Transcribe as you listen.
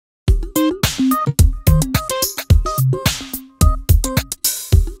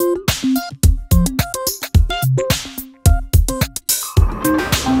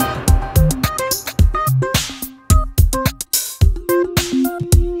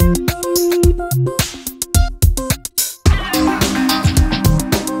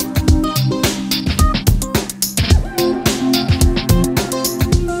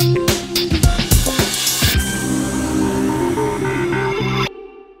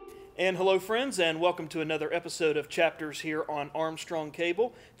And hello, friends, and welcome to another episode of Chapters here on Armstrong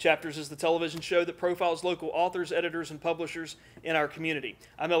Cable. Chapters is the television show that profiles local authors, editors, and publishers in our community.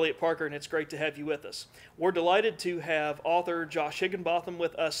 I'm Eliot Parker, and it's great to have you with us. We're delighted to have author Josh Higginbotham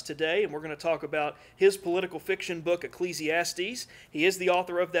with us today, and we're going to talk about his political fiction book, Ecclesiastes. He is the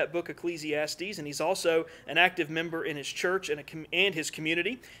author of that book, Ecclesiastes, and he's also an active member in his church and his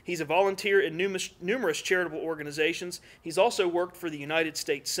community. He's a volunteer in numerous charitable organizations. He's also worked for the United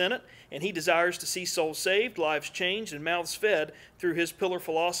States Senate, and he desires to see souls saved, lives changed, and mouths fed through his pillar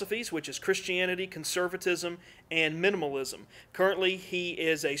philosophies, which is Christianity, conservatism, and minimalism. Currently, he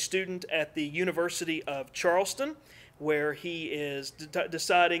is a student at the University of Charleston, where he is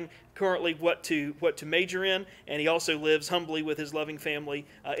deciding currently what to major in, and he also lives humbly with his loving family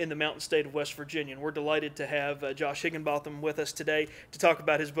in the mountain state of West Virginia. And we're delighted to have Josh Higginbotham with us today to talk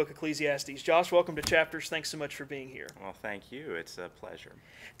about his book, Ecclesiastes. Josh, welcome to Chapters. Thanks so much for being here. Well, thank you. It's a pleasure.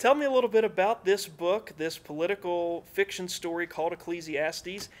 Tell me a little bit about this book, this political fiction story called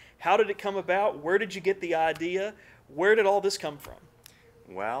Ecclesiastes. How did it come about? Where did you get the idea? Where did all this come from?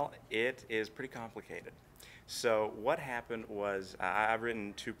 Well, it is pretty complicated. So what happened was I've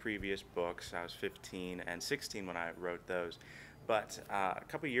written two previous books. I was 15 and 16 when I wrote those. But a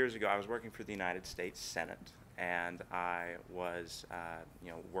couple of years ago, I was working for the United States Senate, and I was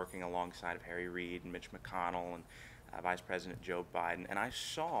working alongside of Harry Reid and Mitch McConnell and Vice President Joe Biden, and I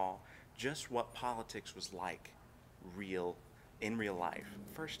saw just what politics was like in real life,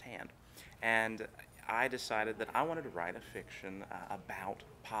 firsthand. And I decided that I wanted to write a fiction about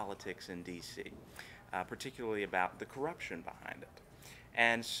politics in D.C., particularly about the corruption behind it.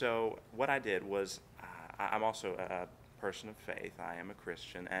 And so what I did was, I'm also a person of faith. I am a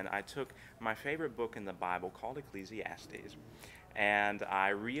Christian, and I took my favorite book in the Bible called Ecclesiastes, and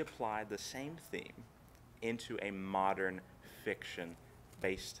I reapplied the same theme into a modern fiction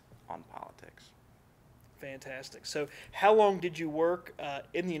based on politics. Fantastic. So how long did you work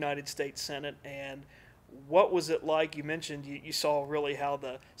in the United States Senate, and what was it like? You mentioned you saw really how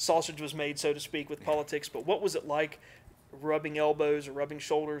the sausage was made, so to speak, with politics, but what was it like rubbing elbows or rubbing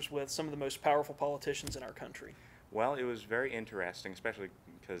shoulders with some of the most powerful politicians in our country? Well, it was very interesting, especially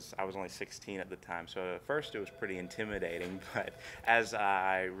because I was only 16 at the time. So at first it was pretty intimidating, but as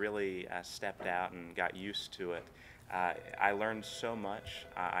I really stepped out and got used to it, I learned so much.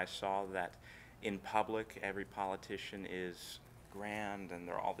 I saw that in public, every politician is grand, and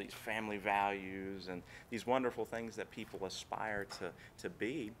there are all these family values and these wonderful things that people aspire to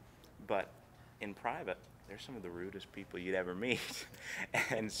be, but in private, they're some of the rudest people you'd ever meet.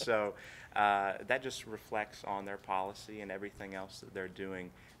 And so that just reflects on their policy and everything else that they're doing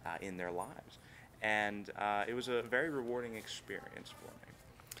in their lives. And it was a very rewarding experience for me.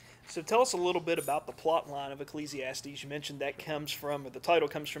 So tell us a little bit about the plot line of Ecclesiastes. You mentioned that comes from, or the title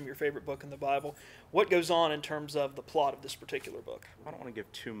comes from your favorite book in the Bible. What goes on in terms of the plot of this particular book? I don't want to give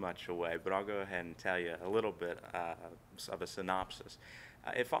too much away, but I'll go ahead and tell you a little bit of a synopsis.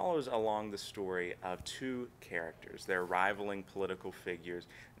 It follows along the story of two characters. They're rivaling political figures.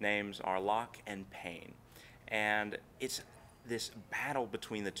 Names are Locke and Payne. And it's this battle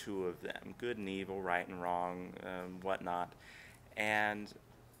between the two of them, good and evil, right and wrong, whatnot. And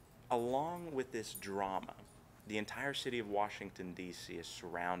along with this drama, the entire city of Washington, D.C. is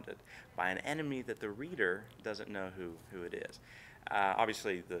surrounded by an enemy that the reader doesn't know who it is.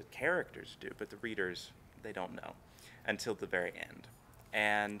 Obviously, the characters do, but the readers, they don't know until the very end.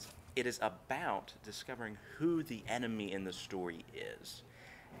 And it is about discovering who the enemy in the story is.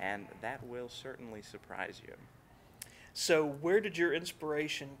 And that will certainly surprise you. So where did your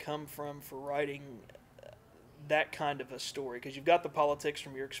inspiration come from for writing that kind of a story? Because you've got the politics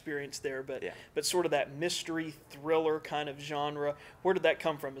from your experience there, but sort of that mystery thriller kind of genre, where did that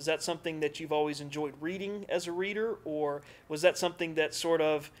come from? Is that something that you've always enjoyed reading as a reader, or was that something that sort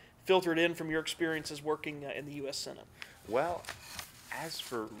of filtered in from your experiences working in the U.S. Senate? Well, as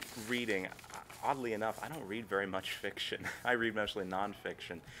for reading, oddly enough, I don't read very much fiction. I read mostly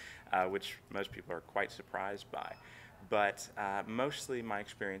nonfiction, which most people are quite surprised by. But mostly my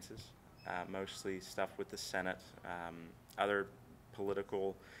experiences, mostly stuff with the Senate, other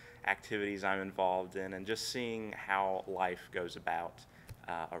political activities I'm involved in, and just seeing how life goes about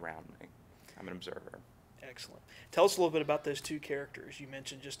around me. I'm an observer. Excellent. Tell us a little bit about those two characters you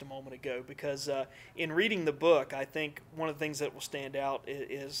mentioned just a moment ago, because in reading the book, I think one of the things that will stand out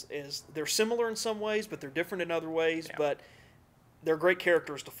is they're similar in some ways, but they're different in other ways. Yeah. But they're great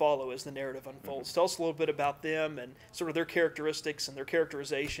characters to follow as the narrative unfolds. Tell us a little bit about them and sort of their characteristics and their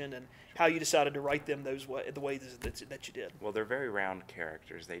characterization and how you decided to write them the way that you did. Well, they're very round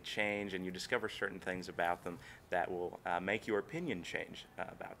characters. They change, and you discover certain things about them that will make your opinion change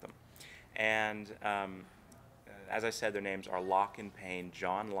about them. And as I said, their names are Locke and Paine,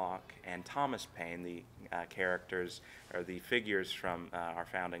 John Locke and Thomas Paine, the characters or the figures from our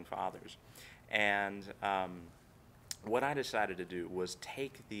founding fathers. And what I decided to do was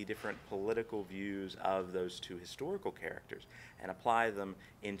take the different political views of those two historical characters and apply them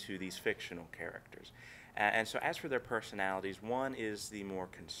into these fictional characters. And so as for their personalities, one is the more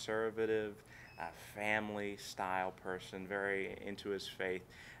conservative, family-style person, very into his faith.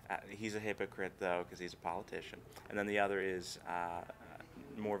 He's a hypocrite, though, because he's a politician. And then the other is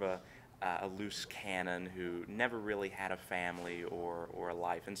more of a loose cannon who never really had a family or a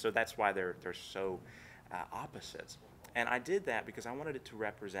life. And so that's why they're so opposites. And I did that because I wanted it to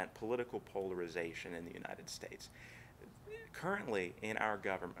represent political polarization in the United States. Currently, in our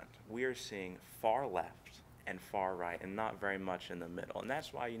government, we are seeing far left and far right, and not very much in the middle. And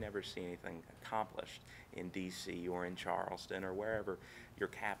that's why you never see anything accomplished in D.C. or in Charleston or wherever your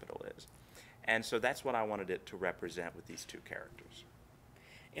capital is. And so that's what I wanted it to represent with these two characters.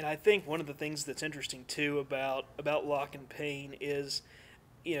 And I think one of the things that's interesting, too, about Locke and Paine is,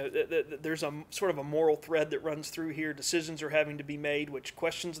 you know, there's a sort of a moral thread that runs through here. Decisions are having to be made, which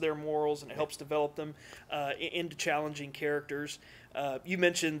questions their morals, and it helps develop them into challenging characters. You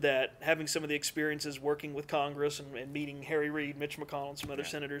mentioned that having some of the experiences working with Congress and meeting Harry Reid, Mitch McConnell, and some other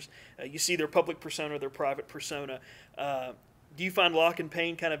senators, you see their public persona, their private persona. Do you find Locke and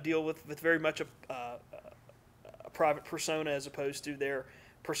Paine kind of deal with very much a private persona as opposed to their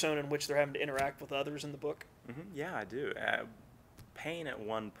persona in which they're having to interact with others in the book? Yeah, I do. Paine, at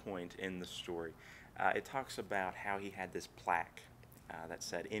one point in the story, it talks about how he had this plaque that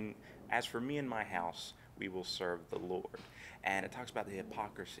said, "As for me and my house, we will serve the Lord." And it talks about the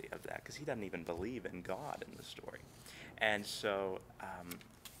hypocrisy of that, because he doesn't even believe in God in the story. And so,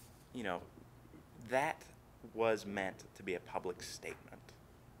 you know, that was meant to be a public statement,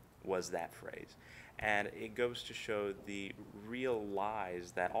 was that phrase. And it goes to show the real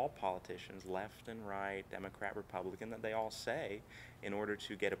lies that all politicians, left and right, Democrat, Republican, that they all say in order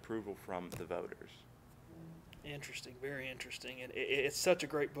to get approval from the voters. Interesting, very interesting. And it's such a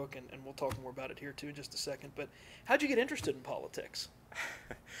great book, and we'll talk more about it here, too, in just a second. But how'd you get interested in politics?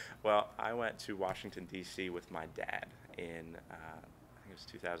 Well, I went to Washington, D.C. with my dad in, I think it was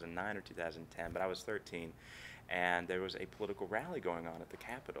 2009 or 2010, but I was 13, and there was a political rally going on at the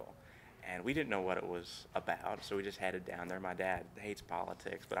Capitol. And we didn't know what it was about, so we just headed down there. My dad hates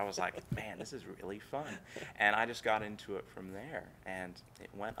politics, but I was like, man, this is really fun. And I just got into it from there, and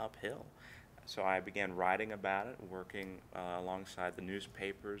it went uphill. So I began writing about it, working alongside the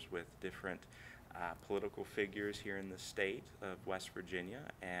newspapers with different political figures here in the state of West Virginia,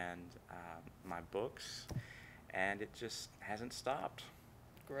 and my books, and it just hasn't stopped.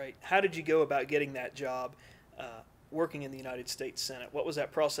 Great. How did you go about getting that job? Working in the United States Senate. What was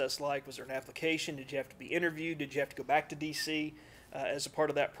that process like? Was there an application? Did you have to be interviewed? Did you have to go back to D.C. As a part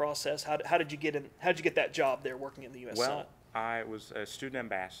of that process? How did you get in? How did you get that job there working in the U.S. Senate? Well, I was a student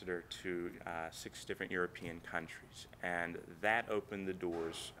ambassador to 6 different European countries, and that opened the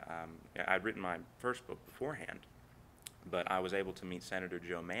doors. I'd written my first book beforehand, but I was able to meet Senator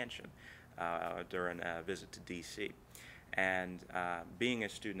Joe Manchin during a visit to D.C. And being a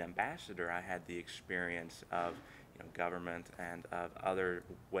student ambassador, I had the experience of government and of other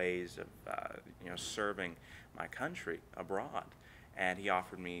ways of serving my country abroad. And he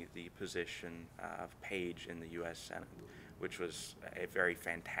offered me the position of page in the U.S. Senate, which was a very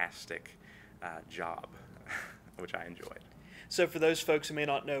fantastic job, which I enjoyed. So for those folks who may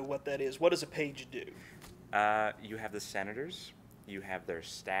not know what that is, what does a page do? You have the senators, you have their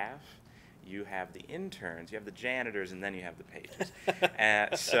staff, you have the interns, you have the janitors, and then you have the pages.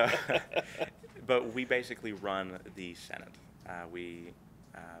 But we basically run the Senate. We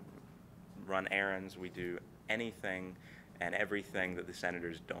run errands. We do anything and everything that the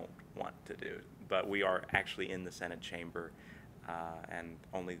senators don't want to do. But we are actually in the Senate chamber, and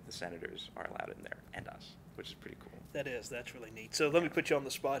only the senators are allowed in there, and us, which is pretty cool. That's really neat. So let me put you on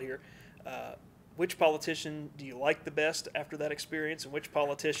the spot here. Which politician do you like the best after that experience, and which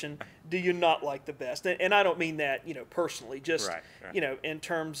politician do you not like the best? And I don't mean that, personally, just, right. In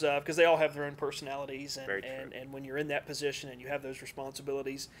terms of, because they all have their own personalities, and when you're in that position and you have those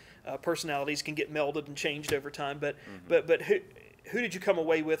responsibilities, personalities can get melded and changed over time. But who did you come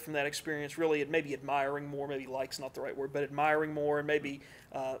away with from that experience, really, maybe admiring more, maybe like's not the right word, but admiring more, and maybe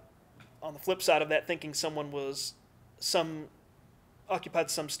on the flip side of that, thinking someone was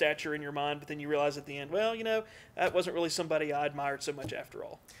occupied some stature in your mind, but then you realize at the end, well, that wasn't really somebody I admired so much after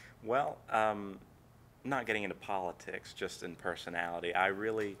all? Well, not getting into politics, just in personality, I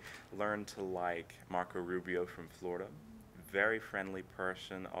really learned to like Marco Rubio from Florida. Very friendly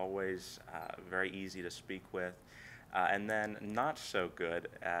person, always very easy to speak with. And then not so good,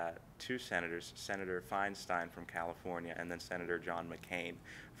 two senators, Senator Feinstein from California and then Senator John McCain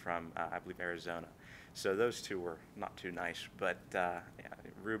from, I believe, Arizona. So those two were not too nice, but yeah,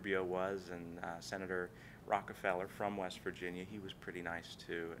 Rubio was, and Senator Rockefeller from West Virginia, he was pretty nice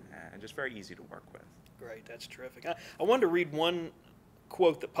too, and just very easy to work with. Great, that's terrific. I wanted to read one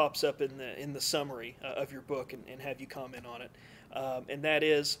quote that pops up in the summary of your book and have you comment on it, and that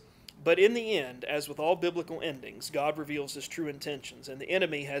is, "But in the end, as with all biblical endings, God reveals his true intentions, and the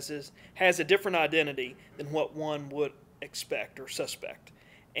enemy has a different identity than what one would expect or suspect."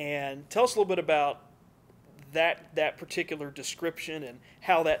 And tell us a little bit about that particular description and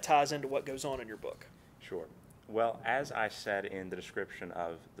how that ties into what goes on in your book. Sure. Well, as I said in the description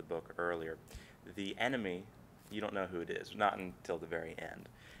of the book earlier, the enemy, you don't know who it is, not until the very end.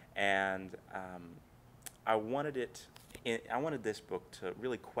 And I wanted this book to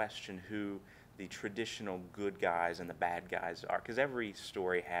really question who the traditional good guys and the bad guys are, because every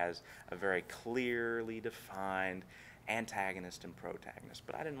story has a very clearly defined antagonist and protagonist.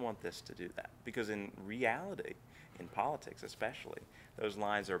 But I didn't want this to do that, because in reality, in politics especially, those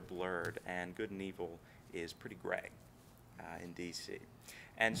lines are blurred, and good and evil is pretty gray in D.C.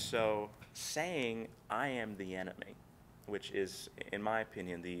 And so saying I am the enemy, which is, in my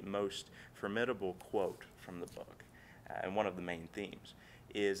opinion, the most formidable quote from the book, and one of the main themes,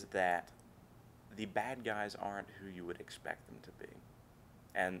 is that the bad guys aren't who you would expect them to be.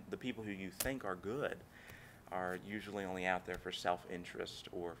 And the people who you think are good are usually only out there for self-interest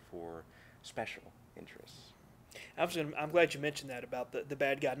or for special interests. I'm glad you mentioned that about the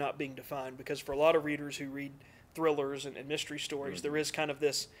bad guy not being defined, because for a lot of readers who read thrillers and mystery stories, there is kind of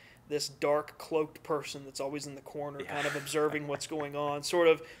this dark cloaked person that's always in the corner, kind of observing what's going on, sort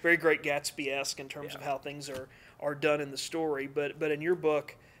of very Great Gatsby-esque in terms of how things are done in the story. But in your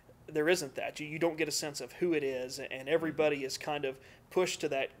book, there isn't that. You don't get a sense of who it is, and everybody is kind of pushed to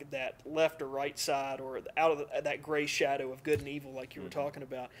that left or right side, or out of that gray shadow of good and evil, like you were talking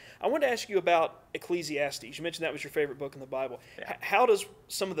about. I wanted to ask you about Ecclesiastes. You mentioned that was your favorite book in the Bible. Yeah. How does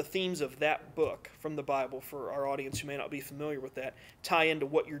some of the themes of that book from the Bible, for our audience who may not be familiar with that, tie into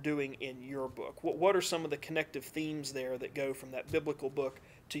what you're doing in your book? What are some of the connective themes there that go from that biblical book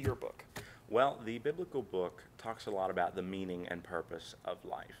to your book? Well, the biblical book talks a lot about the meaning and purpose of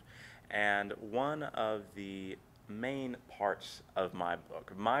life. And one of the main parts of my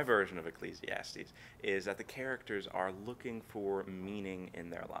book, my version of Ecclesiastes, is that the characters are looking for meaning in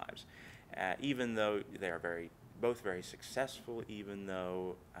their lives. Even though they are both very successful, even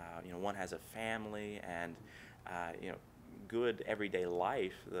though one has a family and good everyday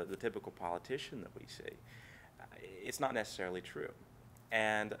life, the typical politician that we see, it's not necessarily true.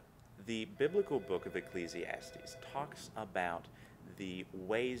 And the biblical book of Ecclesiastes talks about the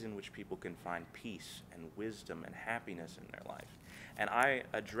ways in which people can find peace and wisdom and happiness in their life. And I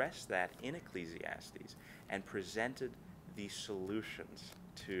addressed that in Ecclesiastes and presented the solutions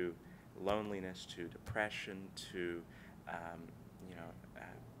to loneliness, to depression, to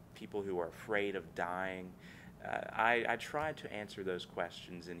people who are afraid of dying. I tried to answer those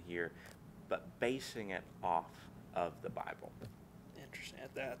questions in here, but basing it off of the Bible. Interesting.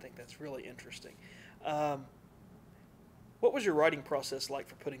 I think that's really interesting. What was your writing process like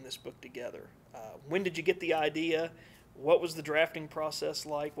for putting this book together? When did you get the idea? What was the drafting process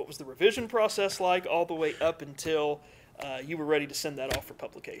like? What was the revision process like, all the way up until you were ready to send that off for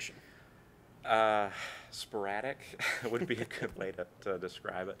publication? Sporadic would be a good way to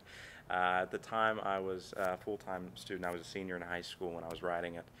describe it. At the time, I was a full-time student. I was a senior in high school when I was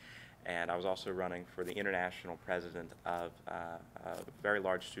writing it. And I was also running for the international president of a very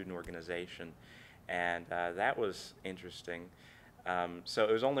large student organization. And that was interesting. So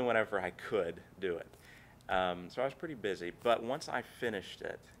it was only whenever I could do it. So I was pretty busy. But once I finished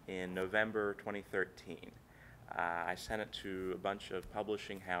it in November 2013, I sent it to a bunch of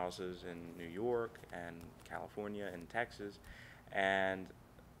publishing houses in New York and California and Texas. And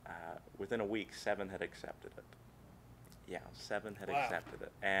within a week, 7 had accepted it. Yeah, 7 had accepted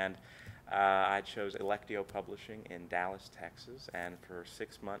it. And I chose Electio Publishing in Dallas, Texas, and for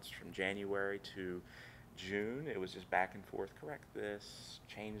 6 months from January to June, it was just back and forth, correct this,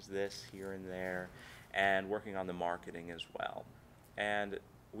 change this here and there, and working on the marketing as well. And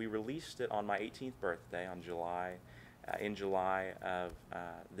we released it on my 18th birthday in July of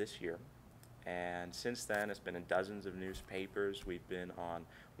this year. And since then, it's been in dozens of newspapers. We've been on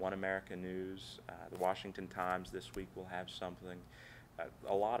One America News, the Washington Times this week will have something,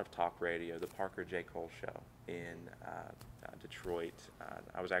 a lot of talk radio, the Parker J. Cole Show in Detroit.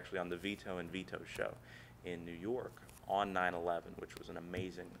 I was actually on the Veto and Veto Show in New York on 9/11, which was an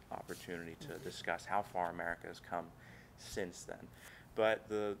amazing opportunity to discuss how far America has come since then. But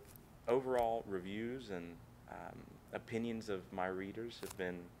the overall reviews and opinions of my readers have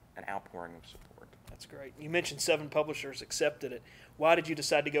been an outpouring of support. That's great. You mentioned 7 publishers accepted it. Why did you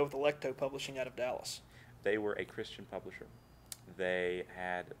decide to go with Electo Publishing out of Dallas? They were a Christian publisher. They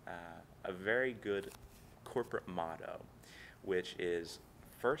had a very good corporate motto, which is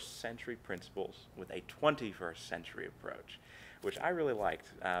first century principles with a 21st century approach, which I really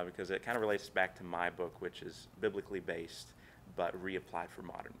liked because it kind of relates back to my book, which is biblically based but reapplied for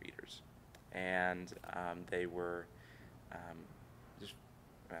modern readers. And they were just,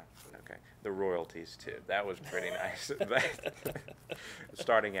 well, okay, the royalties too. That was pretty nice. But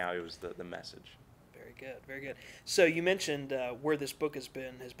starting out, it was the message. Very good, very good. So you mentioned where this book has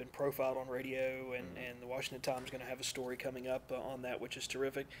been profiled on radio, and the Washington Times is going to have a story coming up on that, which is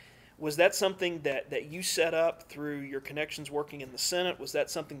terrific. Was that something that you set up through your connections working in the Senate? Was that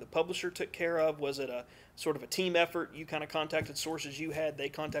something the publisher took care of? Was it a sort of a team effort? You kind of contacted sources you had, they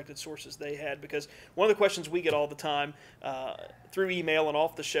contacted sources they had? Because one of the questions we get all the time through email and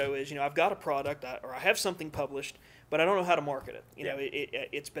off the show is, I've got a product or I have something published, but I don't know how to market it.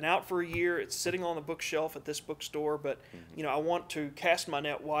 It's been out for a year. It's sitting on the bookshelf at this bookstore, but I want to cast my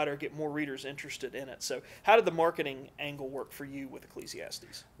net wider, get more readers interested in it. So how did the marketing angle work for you with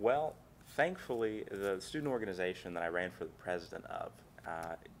Ecclesiastes? Well, thankfully, the student organization that I ran for the president of,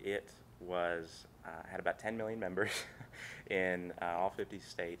 it was had about 10 million members in all 50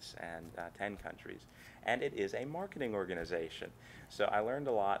 states and 10 countries, and it is a marketing organization. So I learned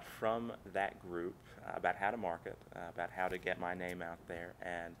a lot from that group about how to market, about how to get my name out there,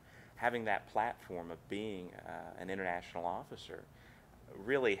 and having that platform of being an international officer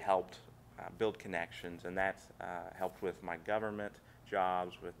really helped build connections, and that helped with my government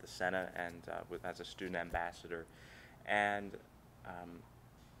jobs, with the Senate, and as a student ambassador. And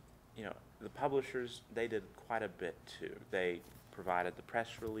the publishers, they did quite a bit too. They provided the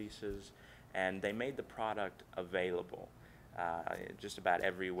press releases, and they made the product available just about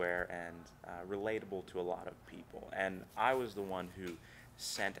everywhere and relatable to a lot of people. And I was the one who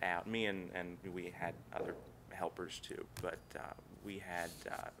sent out, me and we had other helpers too, but we had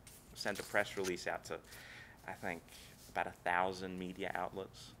sent a press release out to, I think, about 1,000 media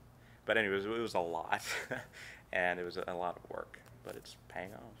outlets. But anyways, it was a lot, and it was a lot of work, but it's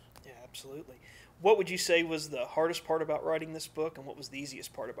paying off. Yeah, absolutely. What would you say was the hardest part about writing this book, and what was the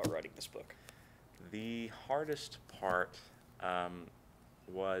easiest part about writing this book? The hardest part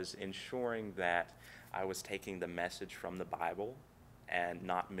was ensuring that I was taking the message from the Bible and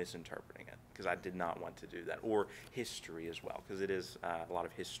not misinterpreting it, because I did not want to do that, or history as well, because it is a lot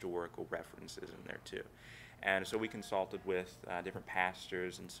of historical references in there too. And so we consulted with different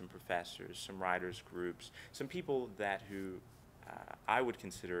pastors and some professors, some writers groups, some people who I would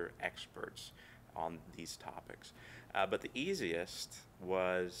consider experts on these topics. But the easiest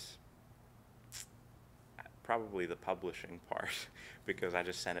was probably the publishing part, because I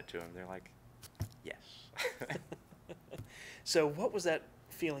just sent it to them. They're like, yes. So what was that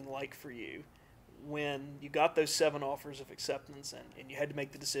feeling like for you when you got those 7 offers of acceptance and you had to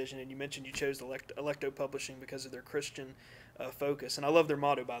make the decision? And you mentioned you chose Electo Publishing because of their Christian focus. And I love their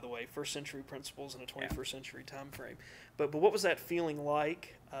motto, by the way, first century principles in a 21st century time frame. But what was that feeling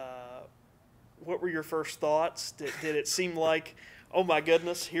like? What were your first thoughts? Did it seem like, oh my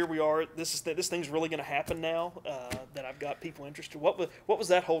goodness, here we are, this thing's really going to happen now, that I've got people interested? What was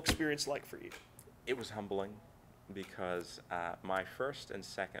that whole experience like for you? It was humbling, because my first and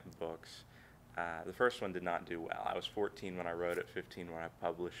second books, the first one did not do well. I was 14 when I wrote it, 15 when I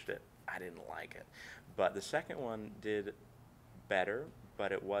published it. I didn't like it. But the second one did better,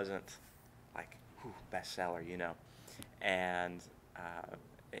 but it wasn't like, bestseller, And,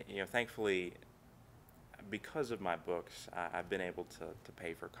 thankfully, because of my books, I've been able to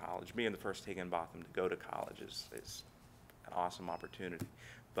pay for college. Being the first Higginbotham to go to college is an awesome opportunity.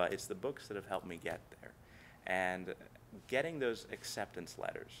 But it's the books that have helped me get there. And getting those acceptance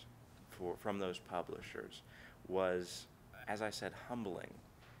letters from those publishers was, as I said, humbling,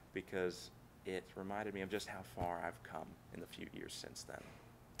 because it reminded me of just how far I've come in the few years since then.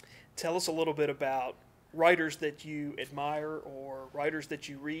 Tell us a little bit about writers that you admire, or writers that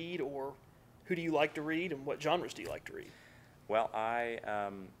you read, or who do you like to read, and what genres do you like to read? Well, I,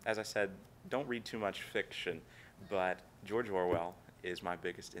 as I said, don't read too much fiction, but George Orwell is my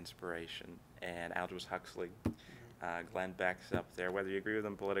biggest inspiration, and Aldous Huxley, Glenn Beck's up there. Whether you agree with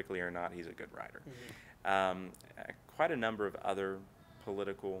him politically or not, he's a good writer. Quite a number of other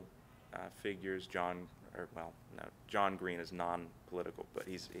political figures. John Green is non-political, but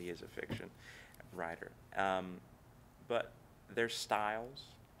he is a fiction writer. But their styles,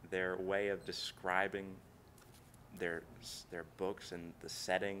 their way of describing their books and the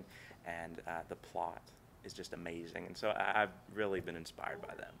setting and the plot is just amazing. And so I've really been inspired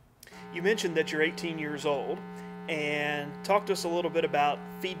by them. You mentioned that you're 18 years old, and talk to us a little bit about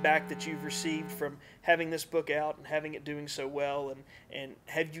feedback that you've received from having this book out and having it doing so well, and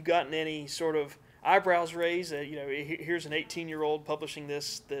have you gotten any sort of eyebrows raised? Here's an 18-year-old publishing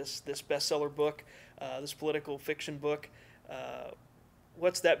this bestseller book, this political fiction book.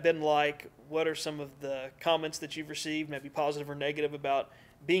 What's that been like? What are some of the comments that you've received, maybe positive or negative, about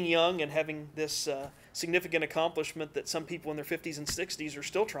being young and having this significant accomplishment that some people in their 50s and 60s are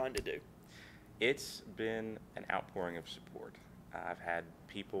still trying to do? It's been an outpouring of support. I've had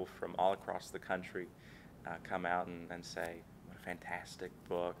people from all across the country come out and say, what a fantastic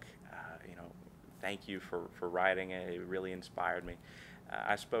book. Thank you for writing it. It really inspired me.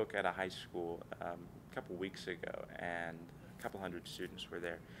 I spoke at a high school a couple weeks ago, and a couple hundred students were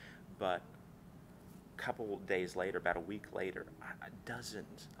there. But a couple days later, about a week later,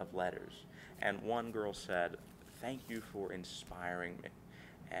 dozens of letters. And one girl said, thank you for inspiring me,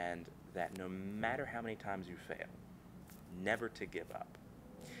 and that no matter how many times you fail, never to give up.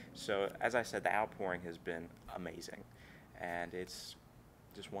 So, as I said, the outpouring has been amazing, and it's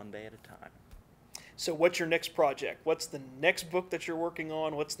just one day at a time. So what's your next project? What's the next book that you're working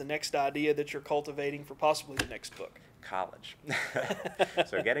on? What's the next idea that you're cultivating for possibly the next book? College.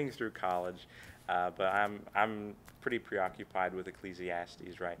 So getting through college, but I'm pretty preoccupied with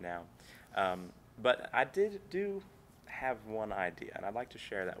Ecclesiastes right now. But I do have one idea, and I'd like to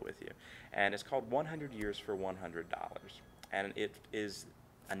share that with you. And it's called 100 Years for $100. And it is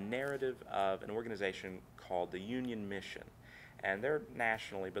a narrative of an organization called the Union Mission. And they're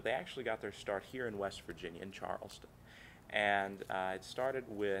nationally, but they actually got their start here in West Virginia, in Charleston. And it started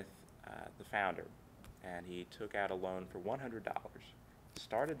with the founder, and he took out a loan for $100,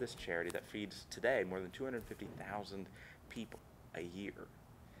 started this charity that feeds today more than 250,000 people a year.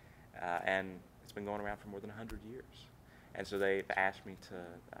 And it's been going around for more than 100 years. And so they've asked me to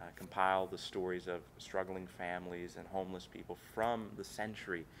compile the stories of struggling families and homeless people from the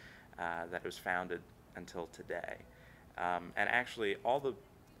century that it was founded until today. And actually,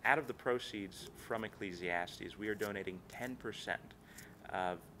 out of the proceeds from Ecclesiastes, we are donating 10%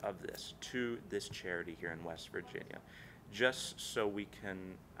 of this to this charity here in West Virginia, just so we can,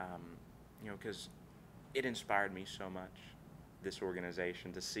 because it inspired me so much, this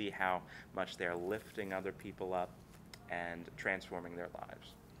organization, to see how much they're lifting other people up and transforming their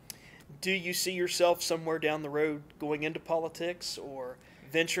lives. Do you see yourself somewhere down the road going into politics or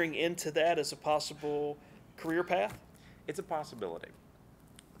venturing into that as a possible career path? It's a possibility,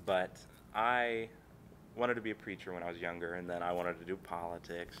 but I wanted to be a preacher when I was younger, and then I wanted to do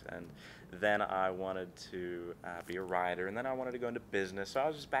politics, and then I wanted to be a writer, and then I wanted to go into business, so I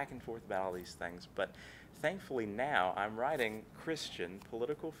was just back and forth about all these things. But thankfully now I'm writing Christian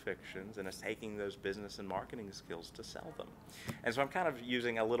political fictions and is taking those business and marketing skills to sell them. And so I'm kind of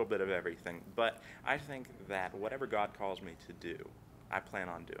using a little bit of everything, but I think that whatever God calls me to do, I plan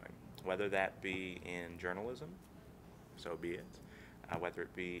on doing, whether that be in journalism, so be it, whether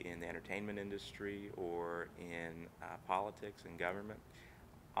it be in the entertainment industry or in politics and government.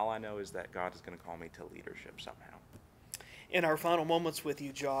 All I know is that God is going to call me to leadership somehow. In our final moments with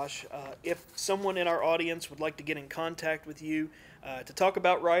you, Josh, if someone in our audience would like to get in contact with you to talk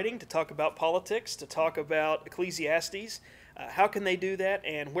about writing, to talk about politics, to talk about Ecclesiastes, how can they do that,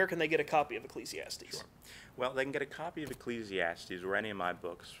 and where can they get a copy of Ecclesiastes? Sure. Well, they can get a copy of Ecclesiastes or any of my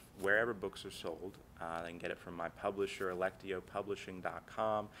books, wherever books are sold. They can get it from my publisher,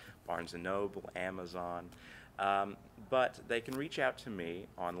 electiopublishing.com, Barnes & Noble, Amazon. But they can reach out to me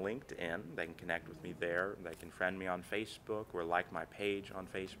on LinkedIn. They can connect with me there. They can friend me on Facebook or like my page on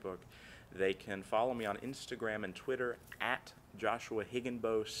Facebook. They can follow me on Instagram and Twitter at Joshua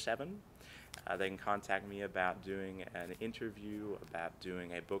Higginbotham 7. They can contact me about doing an interview, about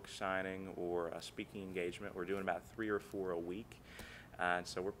doing a book signing or a speaking engagement. We're doing about 3 or 4 a week. And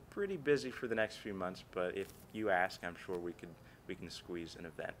so we're pretty busy for the next few months, but if you ask, I'm sure we can squeeze an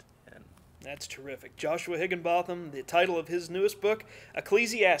event in. That's terrific. Joshua Higginbotham, the title of his newest book,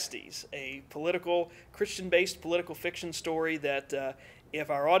 Ecclesiastes, a Christian-based political fiction story that if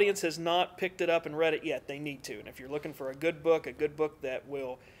our audience has not picked it up and read it yet, they need to. And if you're looking for a good book that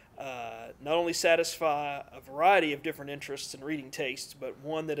will not only satisfy a variety of different interests and reading tastes, but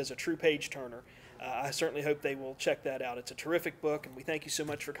one that is a true page-turner. I certainly hope they will check that out. It's a terrific book, and we thank you so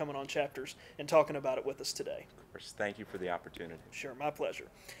much for coming on Chapters and talking about it with us today. Of course, thank you for the opportunity. Sure, my pleasure.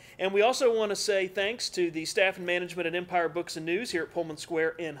 And we also want to say thanks to the staff and management at Empire Books and News here at Pullman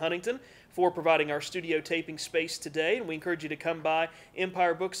Square in Huntington for providing our studio taping space today. And we encourage you to come by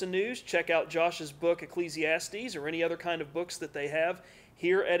Empire Books and News, check out Josh's book Ecclesiastes or any other kind of books that they have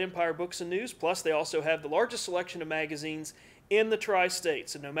here at Empire Books and News. Plus, they also have the largest selection of magazines in the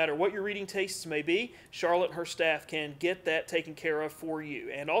tri-states. And no matter what your reading tastes may be, Charlotte and her staff can get that taken care of for you.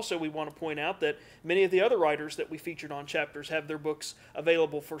 And also we want to point out that many of the other writers that we featured on Chapters have their books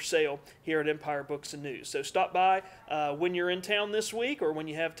available for sale here at Empire Books and News. So stop by when you're in town this week or when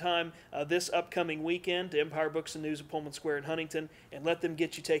you have time this upcoming weekend to Empire Books and News at Pullman Square in Huntington and let them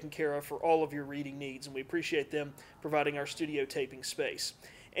get you taken care of for all of your reading needs. And we appreciate them providing our studio taping space.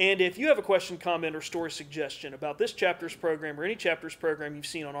 And if you have a question, comment, or story suggestion about this Chapters program or any Chapters program you've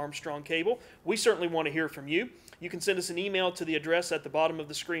seen on Armstrong Cable, we certainly want to hear from you. You can send us an email to the address at the bottom of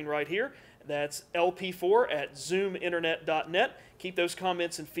the screen right here. That's lp4@zoominternet.net. Keep those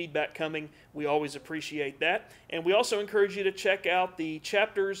comments and feedback coming. We always appreciate that. And we also encourage you to check out the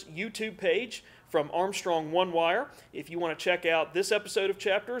Chapters YouTube page from Armstrong One Wire. If you want to check out this episode of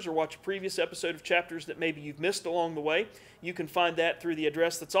Chapters or watch a previous episode of Chapters that maybe you've missed along the way, you can find that through the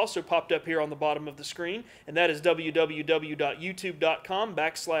address that's also popped up here on the bottom of the screen, and that is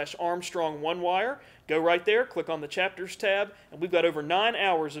www.youtube.com/Armstrong One Wire. Go right there, click on the Chapters tab, and we've got over 9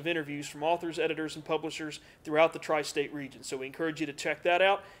 hours of interviews from authors, editors, and publishers throughout the tri-state region. So we encourage you to check that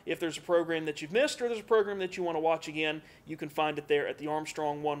out. If there's a program that you've missed or there's a program that you want to watch again, you can find it there at the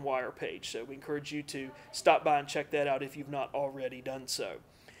Armstrong One Wire page. So we encourage you to stop by and check that out if you've not already done so.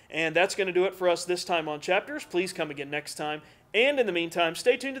 And that's going to do it for us this time on Chapters. Please come again next time. And in the meantime,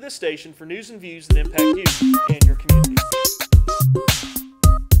 stay tuned to this station for news and views that impact you and your community.